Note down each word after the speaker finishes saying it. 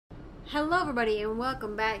Hello everybody and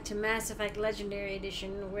welcome back to Mass Effect Legendary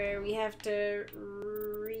Edition, where we have to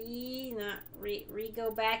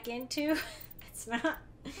go back into that's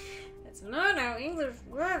not how English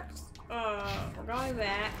works. We're going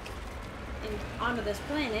back and onto this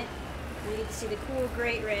planet. We get to see the cool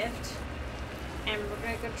Great Rift, and we're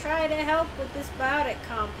gonna go try to help with this biotic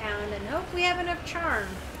compound and hope we have enough charm.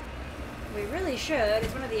 We really should.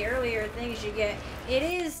 It's one of the earlier things you get. It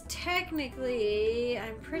is technically,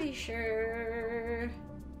 I'm pretty sure.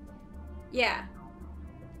 Yeah.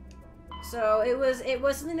 So it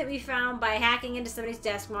was something that we found by hacking into somebody's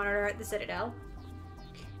desk monitor at the Citadel.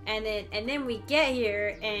 And then we get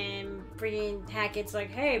here and freaking Hackett's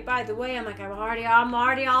like, "Hey, by the way," I'm like, I'm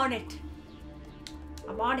already on it.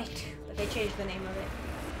 I'm on it. But they changed the name of it.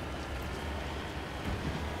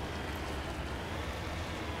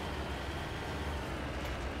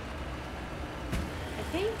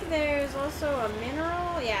 I think there's also a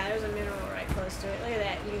mineral. Yeah, there's a mineral right close to it. Look at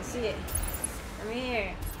that. You can see it from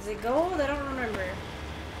here. Is it gold? I don't remember.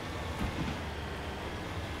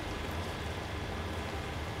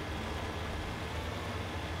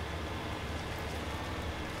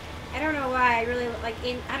 I don't know why I really like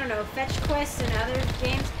I don't know, fetch quests in other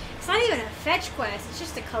games. It's not even a fetch quest. It's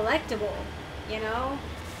just a collectible, you know?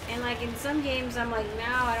 And like in some games I'm like, no,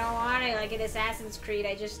 I don't want it. Like in Assassin's Creed,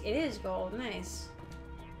 it is gold. Nice.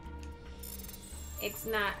 It's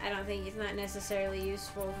not, I don't think it's not necessarily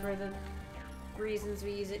useful for the reasons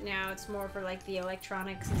we use it now. It's more for like the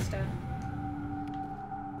electronics and stuff.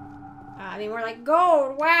 I mean, we're like,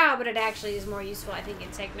 gold, wow, but it actually is more useful, I think,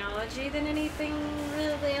 in technology than anything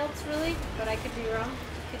really else, really. But I could be wrong.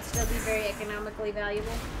 It could still be very economically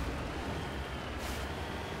valuable.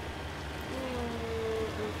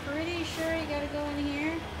 I'm pretty sure you gotta go in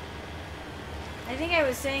here. I think I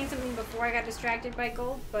was saying something before I got distracted by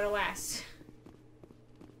gold, but alas.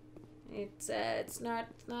 It's not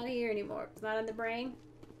here anymore. It's not in the brain.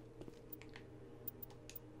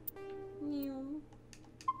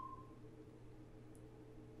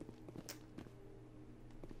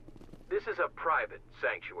 This is a private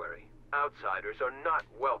sanctuary. Outsiders are not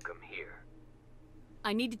welcome here.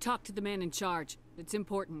 I need to talk to the man in charge. It's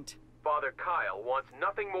important. Father Kyle wants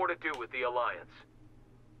nothing more to do with the Alliance.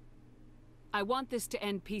 I want this to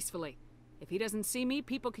end peacefully. If he doesn't see me,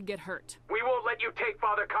 people could get hurt. We won't let you take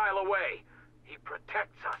Father Kyle away. He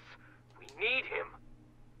protects us. We need him.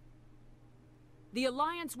 The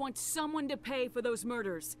Alliance wants someone to pay for those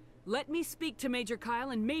murders. Let me speak to Major Kyle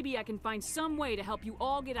and maybe I can find some way to help you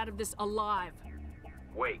all get out of this alive.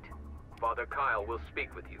 Wait. Father Kyle will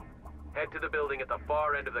speak with you. Head to the building at the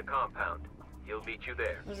far end of the compound. He'll meet you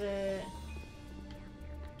there. Was it...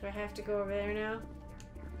 Do I have to go over there now?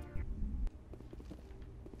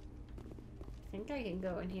 I think I can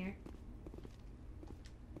go in here.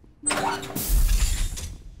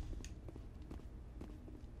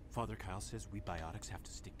 Father Kyle says we biotics have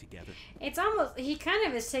to stick together. It's almost, he kind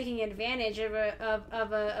of is taking advantage of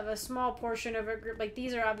a small portion of a group. Like,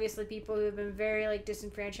 these are obviously people who have been very like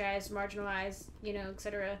disenfranchised, marginalized, you know,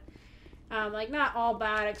 etc. Like, not all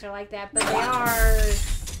biotics are like that, but they are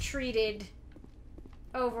treated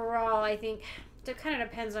overall, I think. It kind of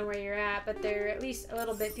depends on where you're at, but they're at least a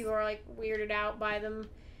little bit, people are like weirded out by them.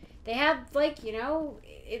 They have, like, you know,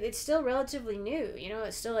 it's still relatively new, you know,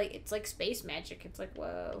 it's still like, it's like space magic. It's like,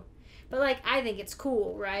 whoa. But like, I think it's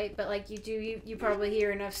cool, right? But like, you probably hear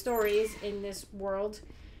enough stories in this world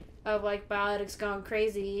of like biotics gone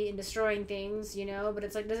crazy and destroying things, you know, but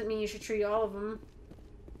it's like, doesn't mean you should treat all of them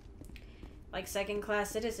like second-class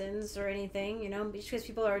citizens or anything, you know, just because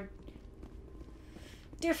people are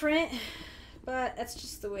different. But that's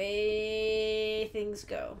just the way things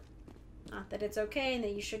go. Not that it's okay and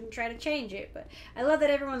that you shouldn't try to change it, but I love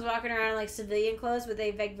that everyone's walking around in like civilian clothes, but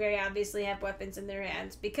they very obviously have weapons in their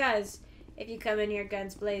hands, because if you come in here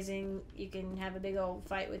guns blazing, you can have a big old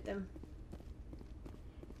fight with them.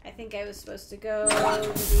 I think I was supposed to go to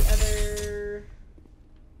the other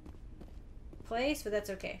place, but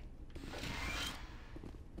that's okay.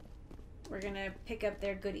 We're gonna pick up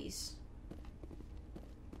their goodies.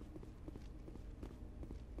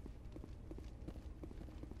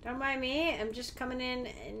 Don't mind me, I'm just coming in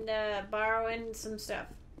and borrowing some stuff.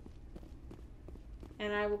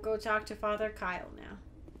 And I will go talk to Father Kyle now.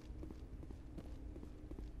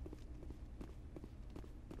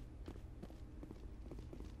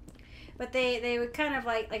 But they would kind of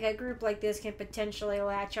like a group like this can potentially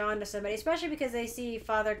latch on to somebody, especially because they see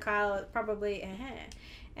Father Kyle probably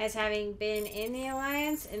as having been in the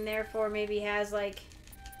Alliance, and therefore maybe has like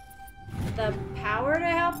the power to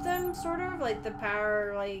help them, sort of like the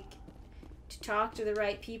power like to talk to the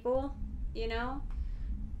right people, you know.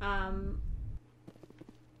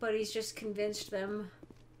 but he's just convinced them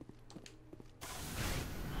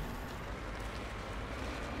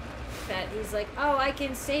that he's like, oh, I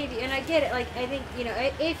can save you. And I get it. Like, I think, you know,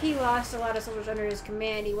 if he lost a lot of soldiers under his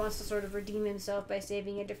command, he wants to sort of redeem himself by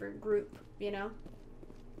saving a different group, you know?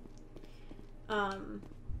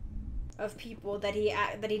 Of people that he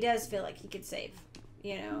does feel like he could save,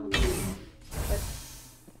 you know? But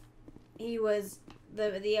he was...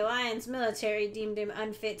 The Alliance military deemed him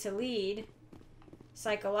unfit to lead,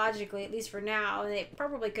 psychologically, at least for now, and they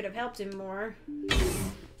probably could have helped him more.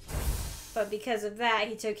 But because of that,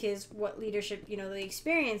 he took his, leadership, you know, the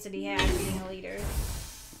experience that he had being a leader,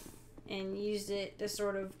 and used it to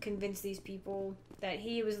sort of convince these people that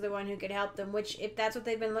he was the one who could help them, which, if that's what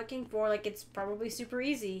they've been looking for, like, it's probably super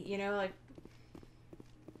easy, you know, like,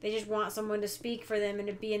 they just want someone to speak for them and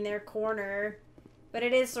to be in their corner. But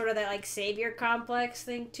it is sort of that, like, savior complex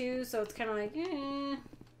thing, too, so it's kind of like,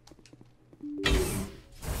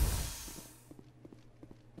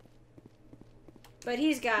 But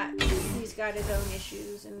he's got his own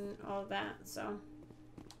issues and all of that, so.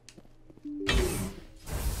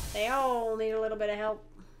 They all need a little bit of help.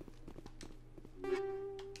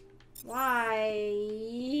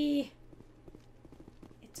 Why?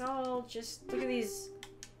 It's all just, look at these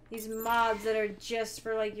mods that are just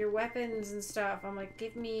for, like, your weapons and stuff. I'm like,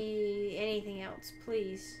 give me anything else,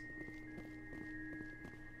 please.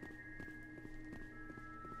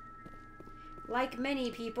 Like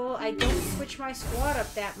many people, I don't switch my squad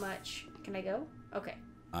up that much. Can I go? Okay.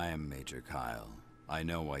 I am Major Kyle. I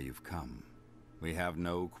know why you've come. We have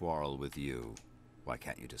no quarrel with you. Why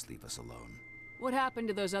can't you just leave us alone? What happened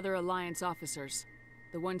to those other Alliance officers?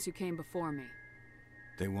 The ones who came before me?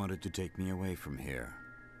 They wanted to take me away from here.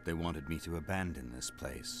 They wanted me to abandon this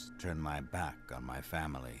place, turn my back on my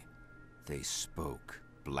family. They spoke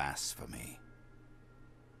blasphemy.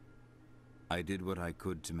 I did what I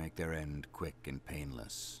could to make their end quick and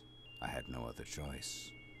painless. I had no other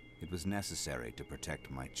choice. It was necessary to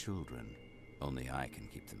protect my children. Only I can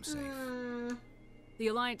keep them safe. The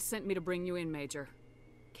Alliance sent me to bring you in, Major.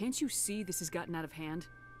 Can't you see this has gotten out of hand?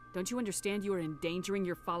 Don't you understand you are endangering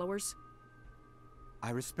your followers? I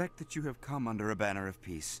respect that you have come under a banner of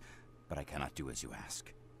peace, but I cannot do as you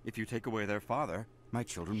ask. If you take away their father, my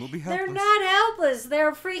children will be helpless. They're not helpless.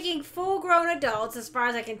 They're freaking full-grown adults, as far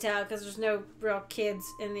as I can tell, because there's no real kids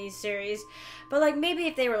in these series. But, like, maybe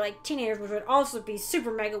if they were, like, teenagers, which would also be super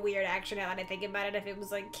mega weird, actually, now that I think about it, if it was,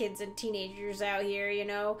 like, kids and teenagers out here, you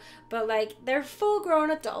know? But, like, they're full-grown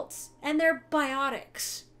adults, and they're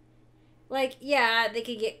biotics. Like, yeah, they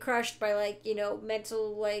could get crushed by, like, you know,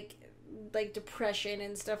 mental, like depression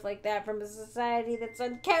and stuff like that from a society that's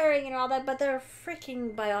uncaring and all that, but they're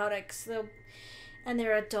freaking biotics. And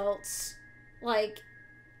they're adults. Like,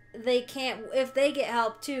 they can't, if they get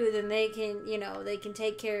help too, then they can, you know, they can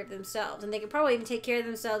take care of themselves. And they can probably even take care of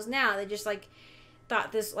themselves now. They just, like,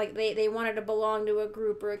 thought this, like, they wanted to belong to a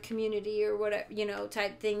group or a community or whatever, you know,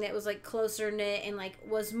 type thing that was, like, closer knit and, like,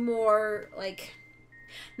 was more, like,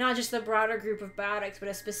 not just the broader group of biotics, but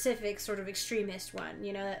a specific sort of extremist one,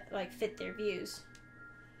 you know, that, like, fit their views.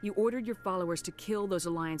 You ordered your followers to kill those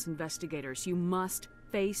Alliance investigators. You must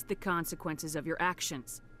face the consequences of your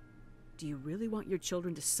actions. Do you really want your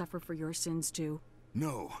children to suffer for your sins too?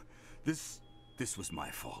 No. This was my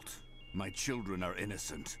fault. My children are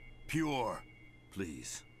innocent. Pure.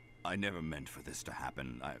 Please. I never meant for this to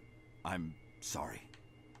happen. I'm sorry.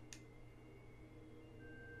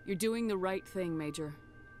 You're doing the right thing, Major.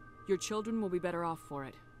 Your children will be better off for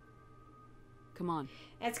it. Come on.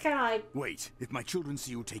 It's kind of like... Wait. If my children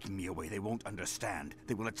see you taking me away, they won't understand.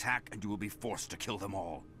 They will attack and you will be forced to kill them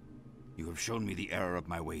all. You have shown me the error of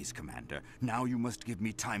my ways, Commander. Now you must give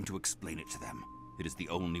me time to explain it to them. It is the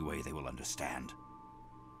only way they will understand.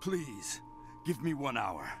 Please, give me 1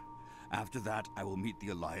 hour. After that, I will meet the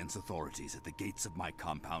Alliance authorities at the gates of my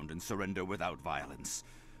compound and surrender without violence.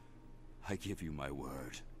 I give you my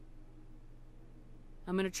word.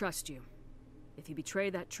 I'm gonna trust you. If you betray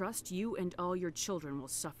that trust, you and all your children will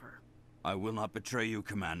suffer. I will not betray you,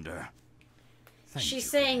 Commander. She's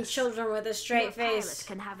saying children with a straight Your face. pilot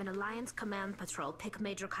can have an Alliance command patrol pick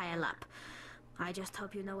Major Kyle up. I just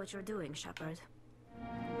hope you know what you're doing, Shepard.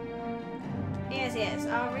 Yes, yes.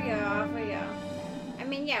 Off we go, off we go. I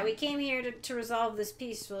mean, yeah, we came here to resolve this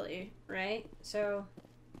peacefully, right? So,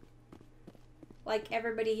 like,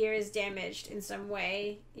 everybody here is damaged in some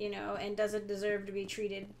way, you know, and doesn't deserve to be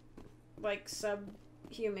treated like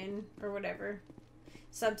subhuman or whatever.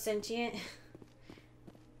 Subsentient.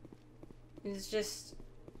 It's just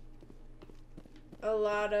a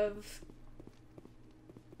lot of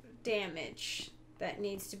damage that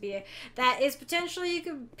needs to be that is potentially, you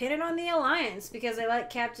could pin it on the Alliance, because they let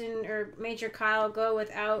Captain or Major Kyle go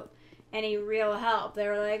without any real help. They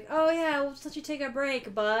were like, oh yeah, we'll let you take a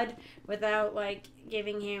break, bud, without like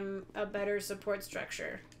giving him a better support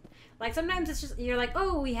structure. Like sometimes it's just, you're like,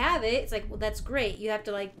 oh, we have it. It's like, well, that's great. You have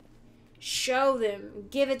to like show them,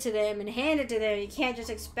 give it to them, and hand it to them. You can't just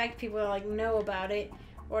expect people to like know about it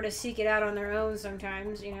or to seek it out on their own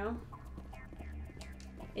sometimes, you know?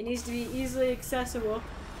 It needs to be easily accessible.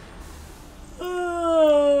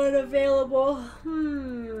 Oh, and available.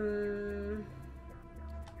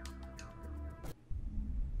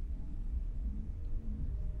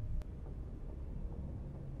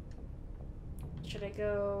 Should I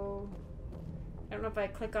go... I don't know if I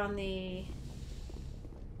click on the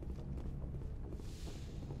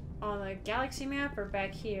galaxy map or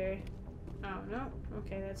back here. Oh, no.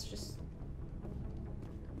 Okay, that's just...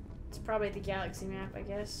 It's probably the galaxy map, I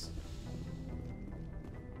guess.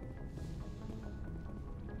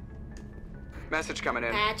 Message coming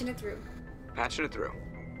in. Patching it through. Patching it through.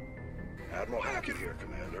 Admiral Hackett here,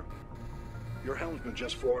 Commander. Your helmsman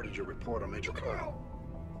just forwarded your report on Major Kyle.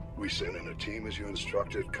 We sent in a team as you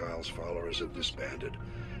instructed. Kyle's followers have disbanded,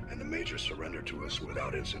 and the Major surrendered to us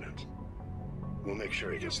without incident. We'll make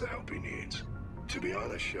sure he gets the help he needs. To be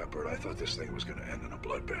honest, Shepard, I thought this thing was going to end in a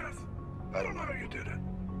bloodbath. I don't know how you did it,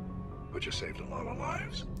 but you saved a lot of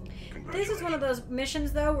lives. This is one of those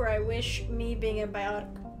missions, though, where I wish me being a biotic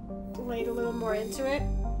laid a little more into it.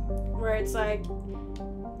 Where it's like,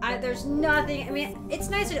 there's nothing. I mean, it's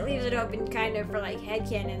nice that it leaves it open kind of for like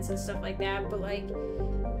headcanons and stuff like that, but like,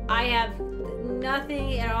 I have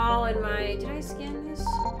nothing at all in my... Did I scan this?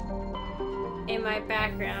 In my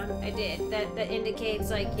background, I did. That indicates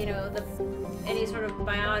like, you know, any sort of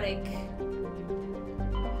biotic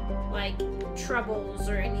like troubles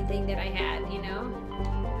or anything that I had, you know?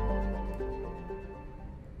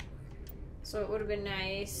 So it would have been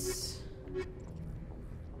nice.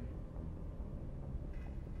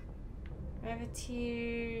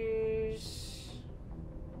 Privateers.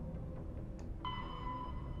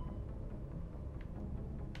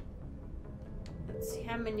 Let's see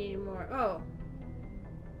how many more.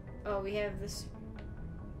 Oh, we have this.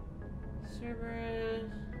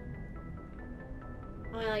 Cerberus.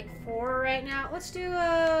 Only like 4 right now. Let's do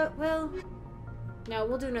well, no,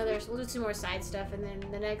 we'll do 2 more side stuff, and then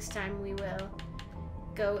the next time we will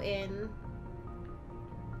go in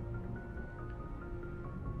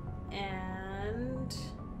and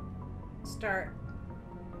start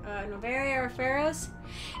Noveria or Pharos.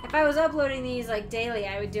 If I was uploading these like daily,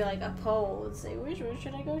 I would do like a poll and say which one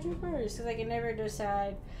should I go to first, because I can never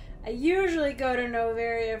decide. I usually go to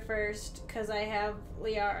Noveria first because I have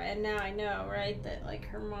Liara, and now I know, right, that like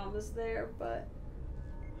her mom is there, but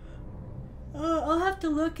I'll have to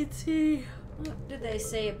look and see what did they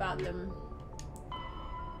say about them.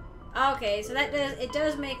 Okay, so it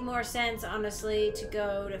does make more sense, honestly, to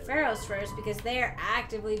go to Pharos first, because they are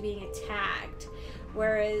actively being attacked,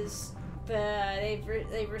 whereas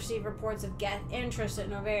they've received reports of Geth interest at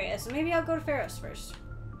Noveria. So maybe I'll go to Pharos first.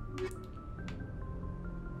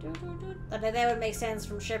 But that would make sense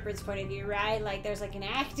from Shepard's point of view, right? Like there's like an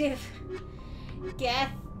active Geth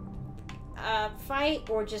fight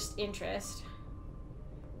or just interest.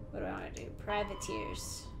 What do I want to do?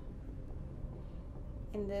 Privateers.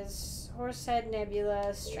 In this Horsehead Nebula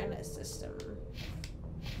Strenna system.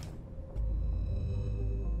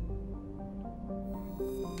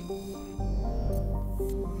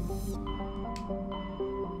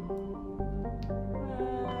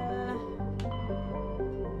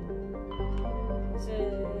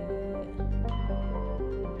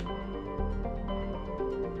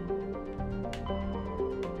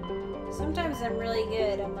 Sometimes I'm really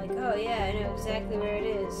good. I'm like, oh yeah, I know exactly where it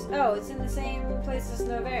is. Oh, it's in the same place as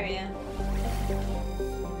Noveria.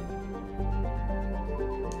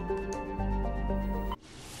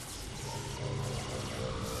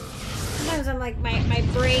 Sometimes I'm like, my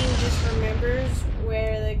brain just remembers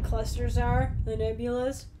where the clusters are, the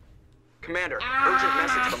nebulas. Commander, urgent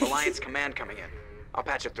message from Alliance Command coming in. I'll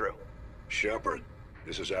patch it through. Shepard,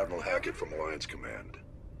 this is Admiral Hackett from Alliance Command.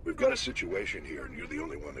 We've got a situation here, and you're the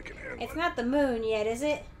only one that can handle it. It's not the moon yet, is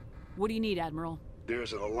it? What do you need, Admiral?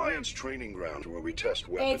 There's an Alliance training ground where we test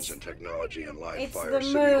weapons and technology and live fire simulations.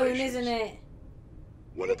 It's the moon, simulations. Isn't it?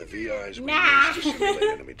 One of the VIs we used to simulate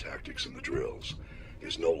enemy tactics in the drills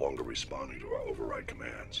is no longer responding to our override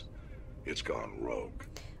commands. It's gone rogue.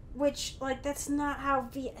 Which, like, that's not how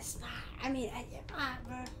it's not, I mean,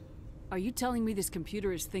 Are you telling me this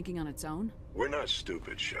computer is thinking on its own? We're not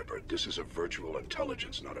stupid, Shepard. This is a virtual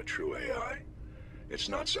intelligence, not a true AI. It's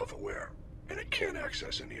not self-aware, and it can't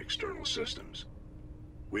access any external systems.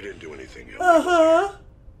 We didn't do anything illegal. Uh-huh.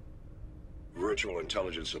 Virtual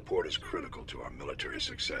intelligence support is critical to our military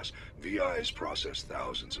success. VIs process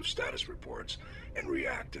thousands of status reports and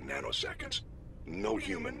react in nanoseconds. No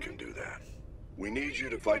human can do that. We need you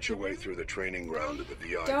to fight your way through the training ground of the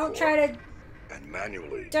VI Don't Corps try to and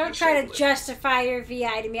manually Don't try to disable it. justify your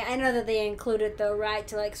VI to me. I know that they include it though, right?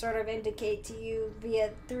 To like sort of indicate to you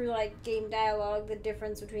through like game dialogue the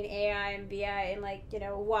difference between AI and VI and like, you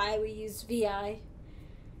know, why we use VI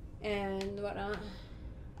and whatnot.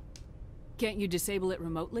 Can't you disable it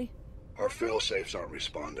remotely? Our fail-safes aren't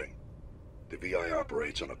responding. The VI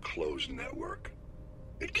operates on a closed network.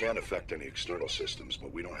 It can't affect any external systems,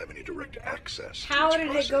 but we don't have any direct access to How its did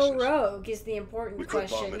it go processes. rogue is the important We could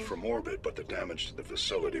question. bomb it from orbit, but the damage to the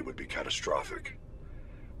facility would be catastrophic.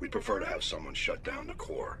 We'd prefer to have someone shut down the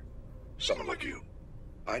core. Someone like you.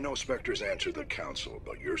 I know Spectres answer the Council,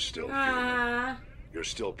 but you're still human. You're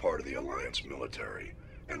still part of the Alliance military.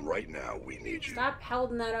 And right now, we need you. Stop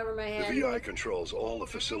holding that over my head. The VI controls all the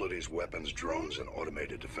facility's weapons, drones, and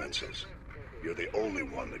automated defenses. You're the only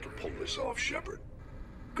one that can pull this off, Shepard.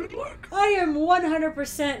 Good luck. I am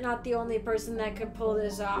 100% not the only person that could pull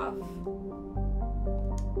this off.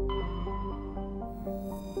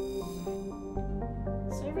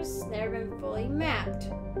 Surface has never been fully mapped.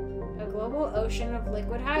 A global ocean of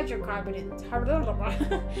liquid hydrocarbons.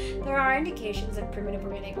 There are indications of primitive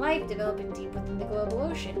organic life developing deep within the global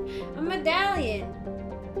ocean. A medallion!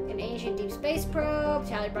 An ancient deep space probe.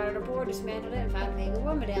 Tally brought it aboard, dismantled it, and found an Eagle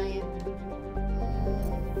 1 medallion.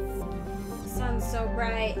 Sun's so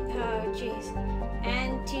bright. Oh, jeez.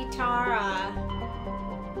 Antitara.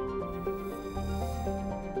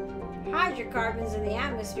 Hydrocarbons in the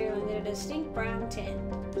atmosphere lend it a distinct brown tint.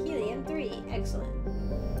 Helium-3. Excellent.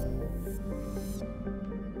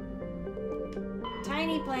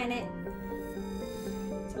 Tiny planet.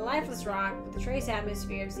 It's a lifeless rock with a trace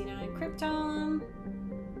atmosphere of xenon and krypton.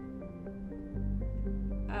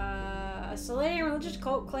 A Solarian religious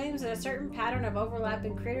cult claims that a certain pattern of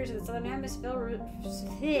overlapping craters in the southern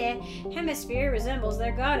hemisphere resembles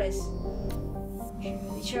their goddess.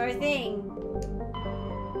 Sure thing.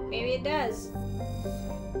 Maybe it does.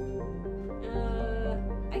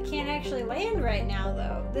 I can't actually land right now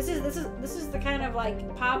though. This is the kind of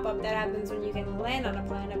like pop-up that happens when you can land on a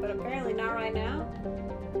planet, but apparently not right now.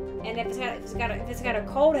 And if it's got a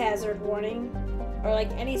cold hazard warning, or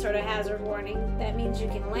like any sort of hazard warning, that means you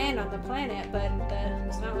can land on the planet, but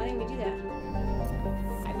it's not letting me do that.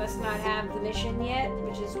 I must not have the mission yet,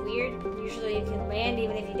 which is weird. Usually you can land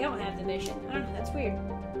even if you don't have the mission. I don't know, that's weird.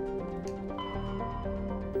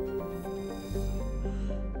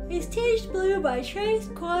 It's tinged blue by trace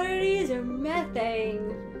quantities of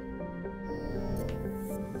methane.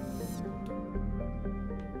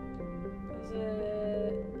 Is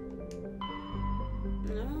it...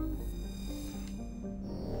 No?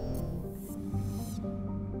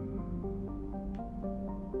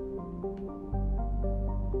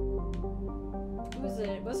 Was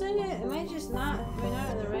it? Wasn't it? Am I just not? Am I not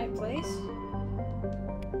in the right place?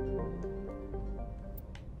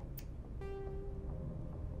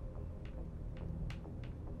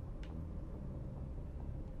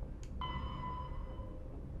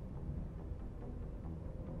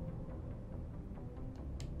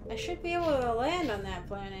 I should be able to land on that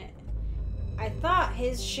planet. I thought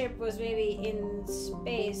his ship was maybe in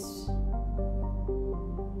space.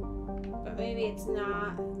 But maybe it's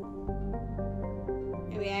not.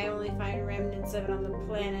 Maybe I only find remnants of it on the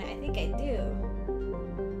planet. I think I do.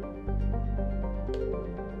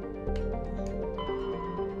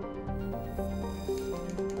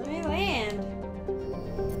 Let me land.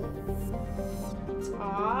 It's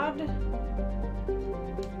odd.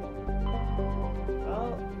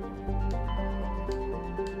 Well,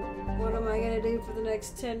 what am I gonna do for the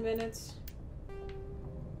next 10 minutes?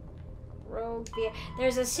 Rogue VI.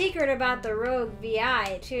 There's a secret about the Rogue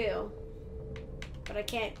VI too. But I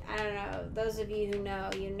can't, I don't know. Those of you who know,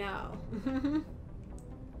 you know.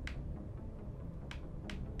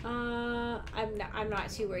 I'm not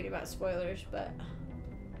too worried about spoilers, but...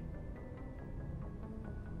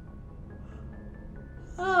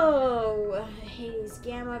 Oh, Hades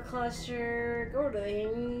Gamma Cluster. Go to the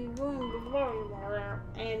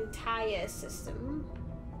Antaea system.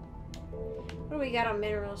 What do we got on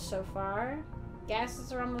minerals so far?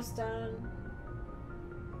 Gases are almost done.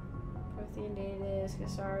 Prothean data disk,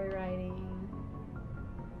 Asari writing.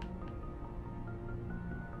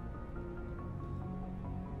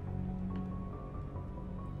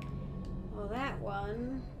 Well, that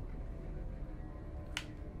one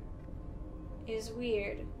is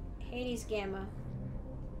weird. Hades Gamma.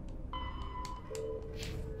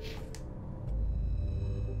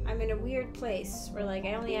 I'm in a weird place where, like,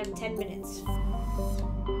 I only have 10 minutes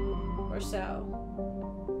or so.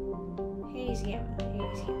 Hades Gamma,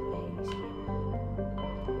 Hades Gamma, Hades Gamma.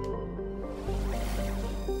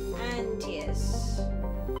 Antius.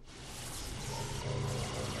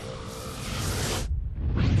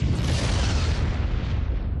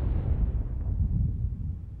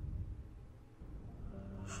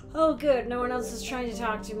 Oh, good. No one else is trying to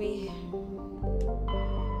talk to me.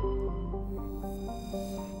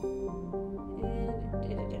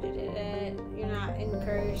 You're not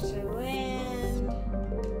encouraged to land.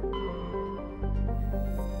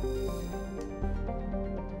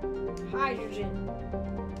 Hydrogen.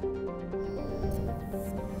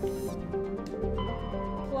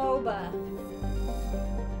 Ploba.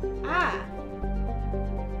 Ah!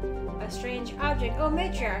 A strange object. Oh,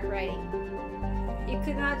 matriarch writing. You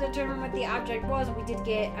could not determine what the object was. We did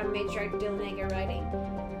get a matriarch Dilnaga writing.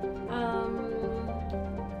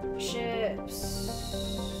 Ships.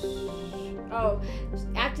 Oh,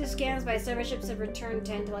 active scans by survey ships have returned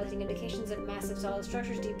tantalizing indications of massive solid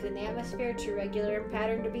structures deep in the atmosphere, too regular in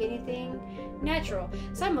pattern to be anything natural.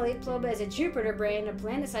 Some believe Ploba is a Jupiter brain, a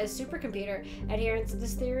planet-sized supercomputer. Adherents of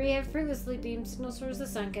this theory have fruitlessly beamed signals towards the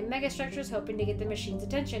sunken megastructures, hoping to get the machine's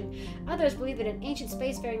attention. Others believe that an ancient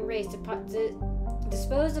spacefaring race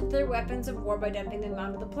disposed of their weapons of war by dumping them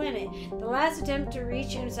onto the planet. The last attempt to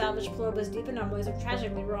reach and salvage Ploba's deep anomalies were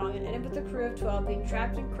tragically wrong and ended with the crew of 12 being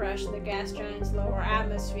trapped and crushed in the gas giant's lower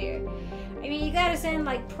atmosphere. I mean, you gotta send,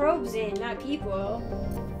 like, probes in, not people.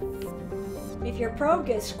 If your probe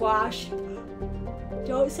gets squashed,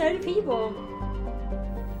 don't send people.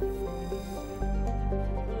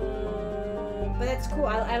 But that's cool.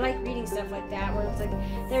 I like reading stuff like that, where it's like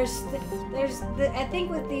I think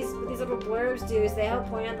what these little blurbs do is they help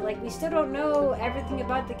point out that, like, we still don't know everything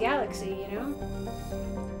about the galaxy, you know.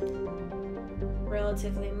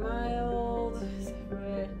 Relatively mild.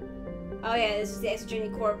 Oh yeah, this is the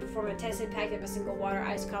Exogeny Corps performing a test impact of a single water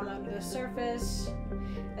ice column under the surface.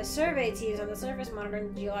 A survey team is on the surface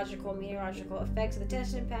monitoring the geological and meteorological effects of the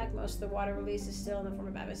test impact. Most of the water release is still in the form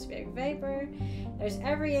of atmospheric vapor. There's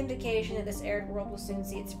every indication that this arid world will soon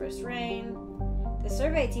see its first rain. The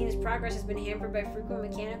survey team's progress has been hampered by frequent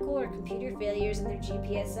mechanical or computer failures in their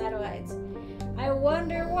GPS satellites. I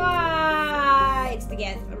wonder why! It's the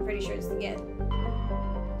Geth. I'm pretty sure it's the Geth.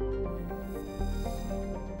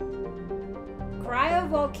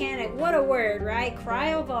 Cryovolcanic. What a word, right?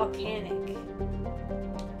 Cryovolcanic.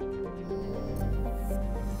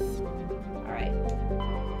 Alright.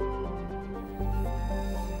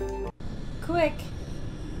 Quick.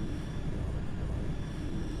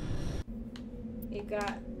 You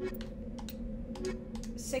got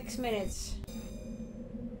 6 minutes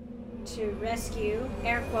to rescue,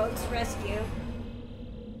 air quotes, rescue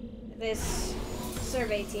this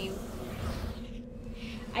survey team.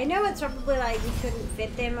 I know it's probably like you couldn't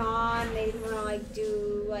fit them on. They didn't want to like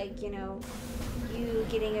do like, you know, you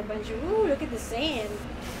getting a bunch of, ooh, look at the sand.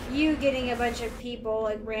 You getting a bunch of people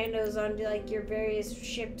like randos onto like your various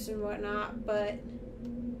ships and whatnot, but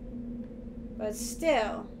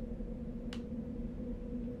still.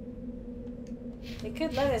 They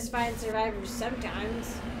could let us find survivors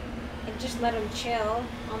sometimes and just let them chill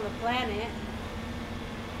on the planet.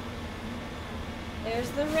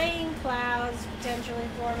 There's the rain clouds potentially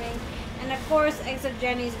forming. And of course,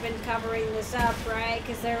 Exogeny's been covering this up, right?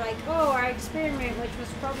 Because they're like, oh, our experiment, which was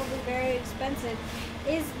probably very expensive,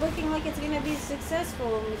 is looking like it's going to be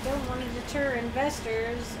successful. And we don't want to deter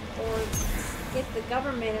investors or get the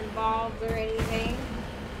government involved or anything.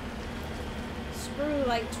 Screw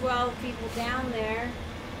like 12 people down there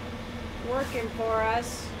working for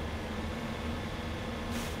us.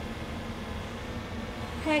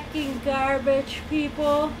 Hecking garbage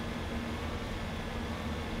people.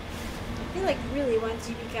 I feel like really once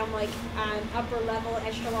you become like an upper level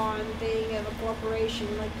echelon thing of a corporation,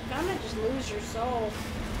 like you kind of just lose your soul.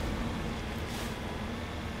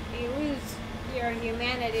 You lose your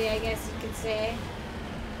humanity, I guess you could say.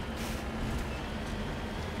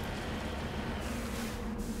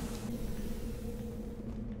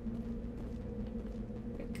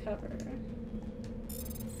 Recover.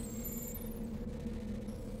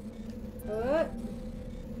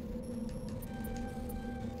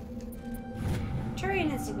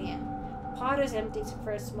 Turian insignia. Pod is empty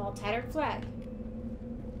for a small tattered flag.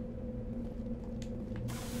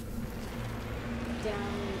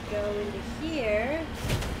 Down we go into here.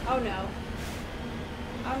 Oh no.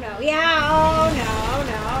 Oh no. Yeah, oh no, oh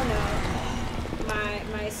no, oh no.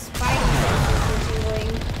 My spidey senses are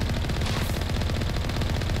tingling.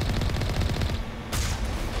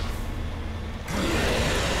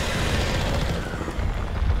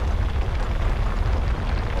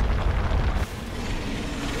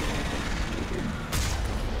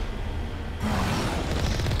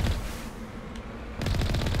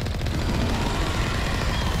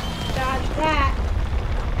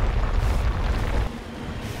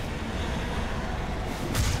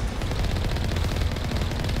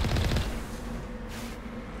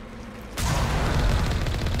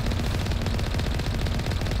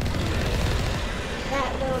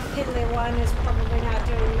 one is probably not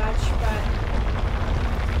doing much, but...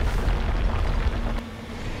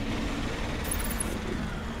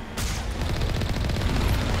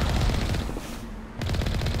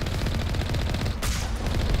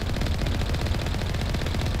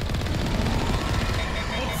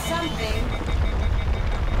 It's something.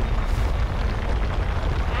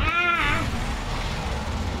 Ah!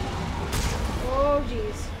 Oh,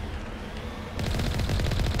 jeez.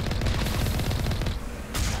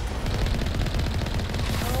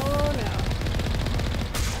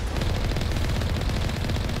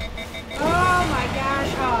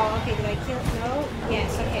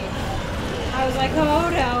 I was like, oh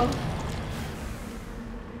no.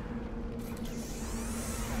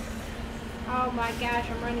 Oh my gosh,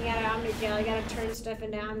 I'm running out of Omnigel. I gotta turn stuff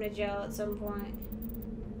into Omnigel at some point.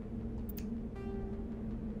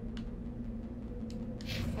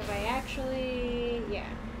 Have I actually... Yeah.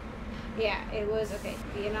 Yeah, it was... Okay,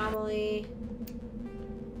 the anomaly.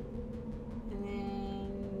 And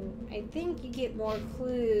then... I think you get more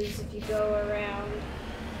clues if you go around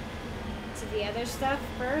to the other stuff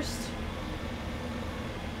first.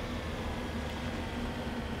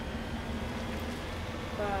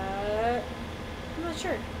 But I'm not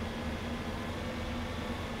sure.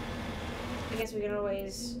 I guess we can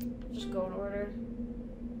always just go in order.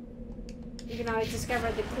 You can always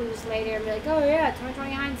discover the clues later and be like, oh yeah,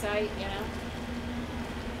 20/20 hindsight, you know.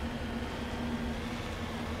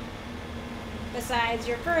 Besides,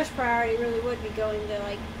 your first priority really would be going to,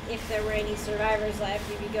 like, if there were any survivors left,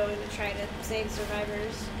 you'd be going to try to save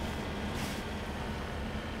survivors.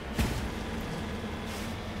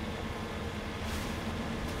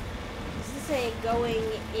 Say going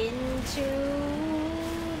into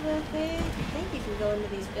the thing? I think you can go into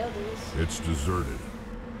these buildings. It's deserted.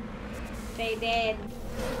 They did.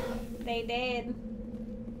 They did.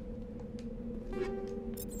 I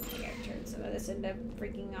gotta turn some of this into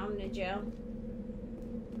freaking Omnigel.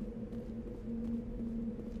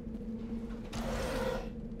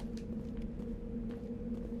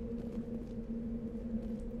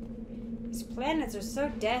 These planets are so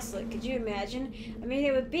desolate, could you imagine? I mean,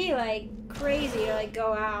 it would be like crazy to like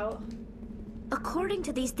go out. According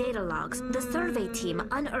to these data logs, the survey team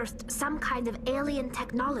unearthed some kind of alien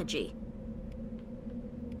technology.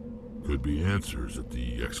 Could be answers at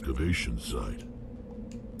the excavation site.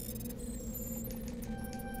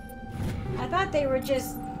 I thought they were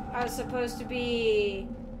just... I was supposed to be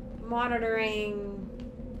monitoring...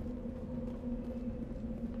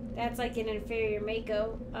 That's like an inferior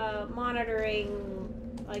Mako. Monitoring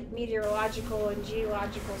like meteorological and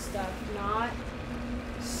geological stuff, not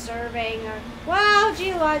surveying or... Well,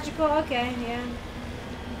 geological, okay, yeah.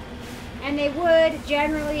 And they would,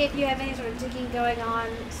 generally, if you have any sort of digging going on,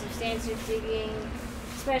 substantive digging,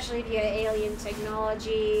 especially if you had alien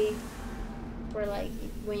technology, where, like,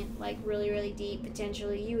 it went, like, really, really deep,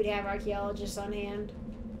 potentially, you would have archaeologists on hand.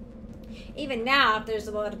 Even now, if there's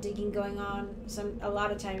a lot of digging going on, a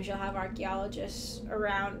lot of times you'll have archaeologists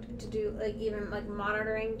around to do, like, even, like,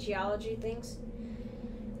 monitoring geology things.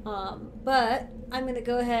 But I'm going to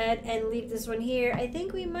go ahead and leave this one here. I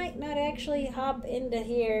think we might not actually hop into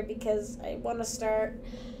here because I want to start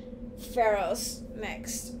Pharos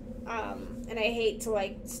next. And I hate to,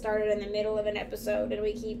 like, start it in the middle of an episode and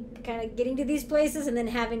we keep kind of getting to these places and then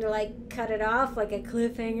having to, like, cut it off like a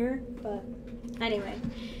cliffhanger. But anyway,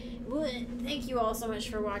 thank you all so much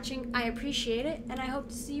for watching. I appreciate it, and I hope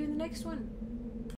to see you in the next one.